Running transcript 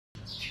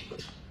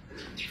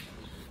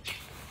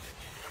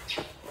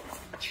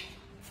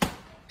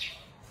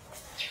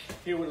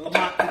here with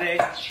Lamont today.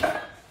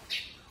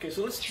 Okay,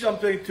 so let's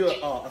jump into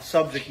a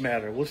subject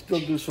matter. We'll still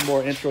do some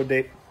more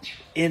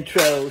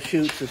intro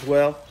shoots as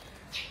well.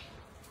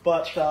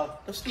 But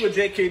let's do a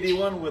JKD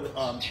one with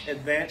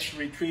advanced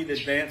retreat,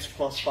 advanced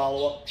plus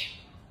follow-up.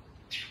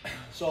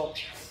 So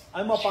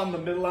I'm up on the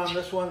middle on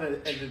this one and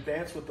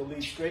advance with the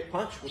lead straight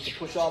punch with the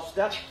push-off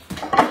step.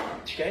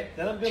 Okay,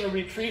 then I'm going to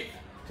retreat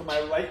to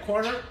my right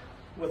corner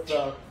with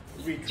the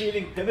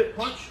retreating pivot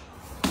punch.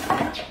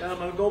 Then I'm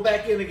going to go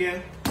back in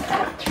again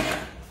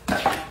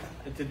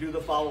and to do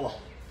the follow-up.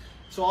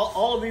 So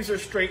all of these are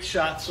straight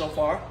shots so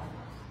far.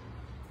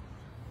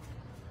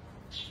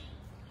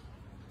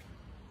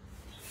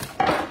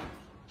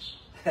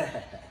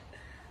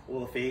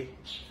 Wolfie.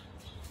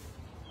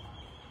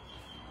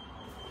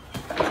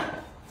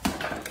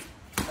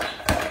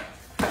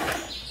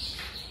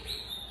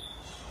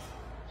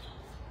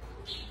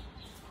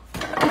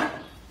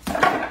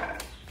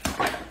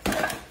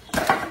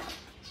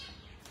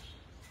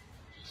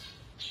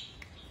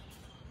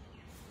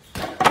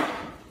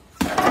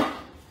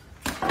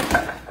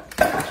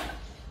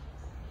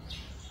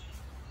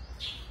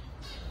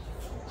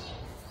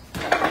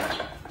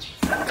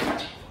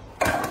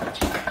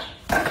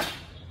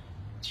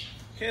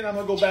 Okay, and I'm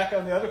going to go back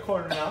on the other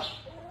corner now.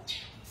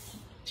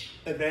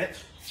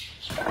 Advance,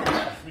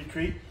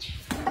 retreat,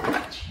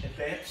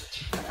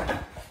 advance.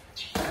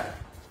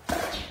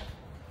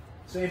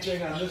 Same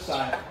thing on this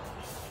side.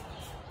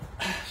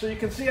 So you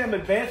can see I'm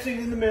advancing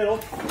in the middle,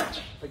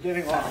 but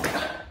getting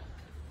off.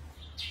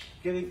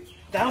 Getting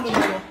down the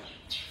middle,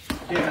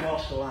 getting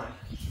off the line.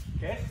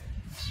 Okay?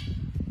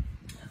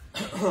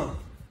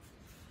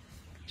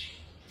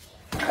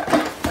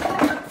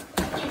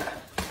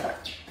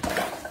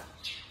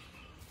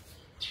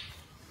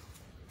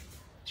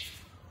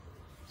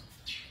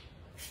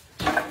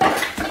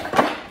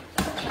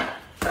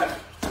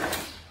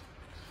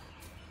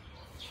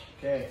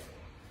 Okay.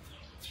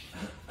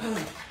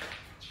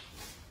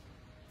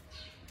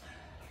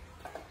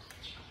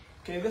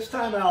 Okay, this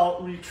time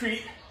I'll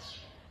retreat,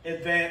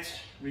 advance,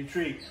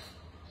 retreat.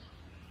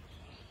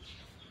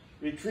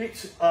 Retreat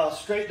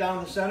straight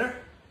down the center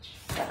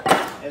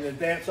and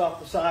advance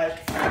off the side.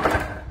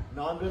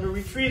 Now I'm going to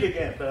retreat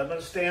again, but I'm going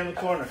to stay in the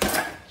corner.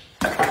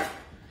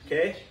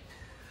 Okay?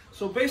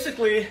 So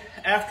basically,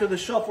 after the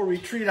shuffle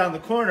retreat on the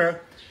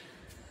corner,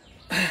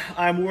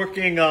 I'm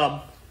working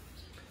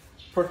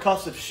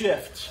percussive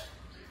shifts.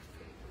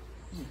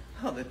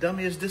 Oh, the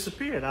dummy has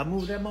disappeared. I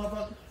moved that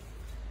motherfucker.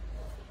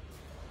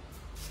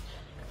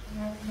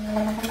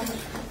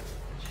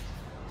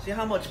 See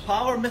how much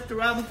power Mr.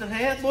 Robinson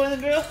had, boys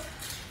and girls?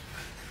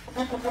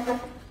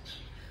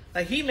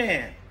 Like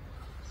He-Man.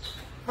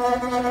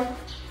 Like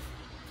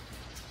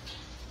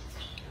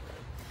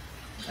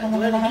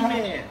little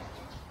He-Man.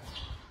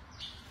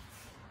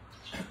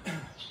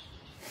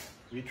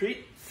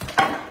 Retreat,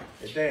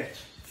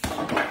 advance.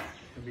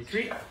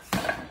 Retreat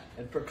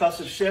and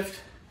percussive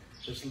shift.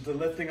 This is the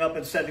lifting up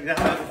and setting down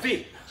of the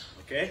feet.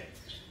 Okay?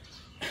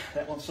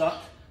 That one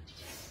sucked.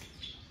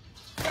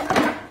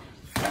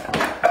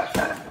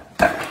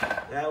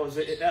 That was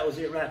it. That was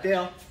it right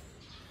there.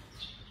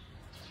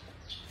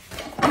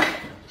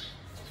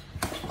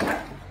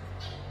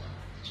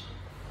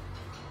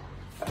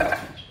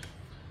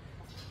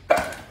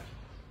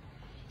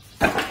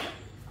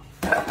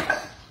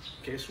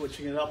 Okay,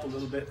 switching it up a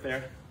little bit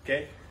there.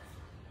 Okay.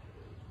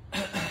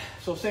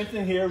 So same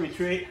thing here,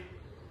 retreat.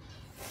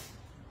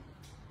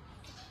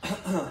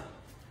 Okay.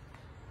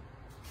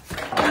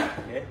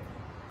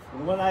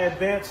 And when I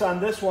advance on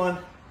this one,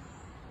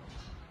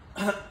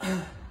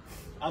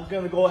 I'm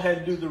going to go ahead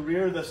and do the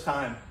rear this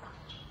time.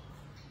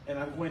 And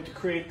I'm going to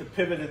create the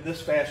pivot in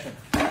this fashion.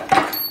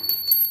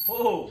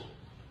 Oh!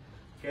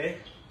 Okay.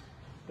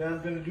 Then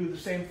I'm going to do the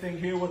same thing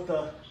here with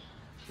the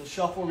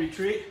shuffle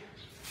retreat.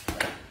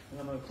 And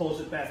I'm going to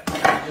close it back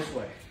this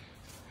way.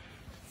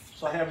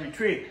 So I have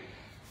retreat.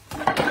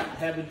 I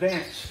have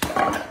advance.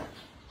 I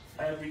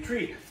have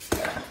retreat.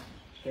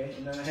 Okay,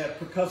 and then I have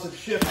percussive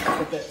shift,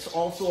 but that's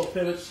also a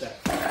pivot step.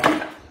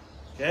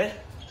 Okay?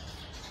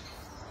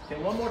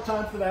 Okay, one more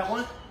time for that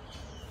one.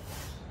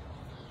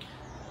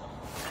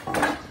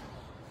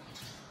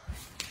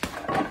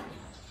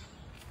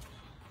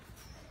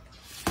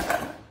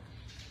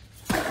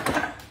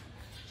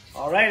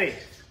 Alrighty.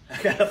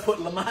 I gotta put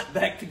Lamont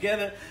back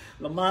together.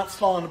 Lamont's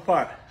falling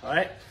apart.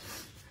 Alright?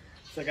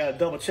 So I gotta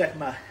double check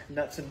my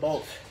nuts and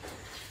bolts.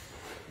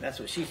 That's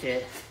what she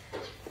said.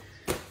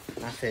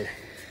 I said,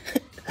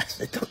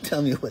 don't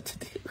tell me what to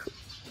do.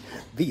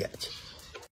 Bitch.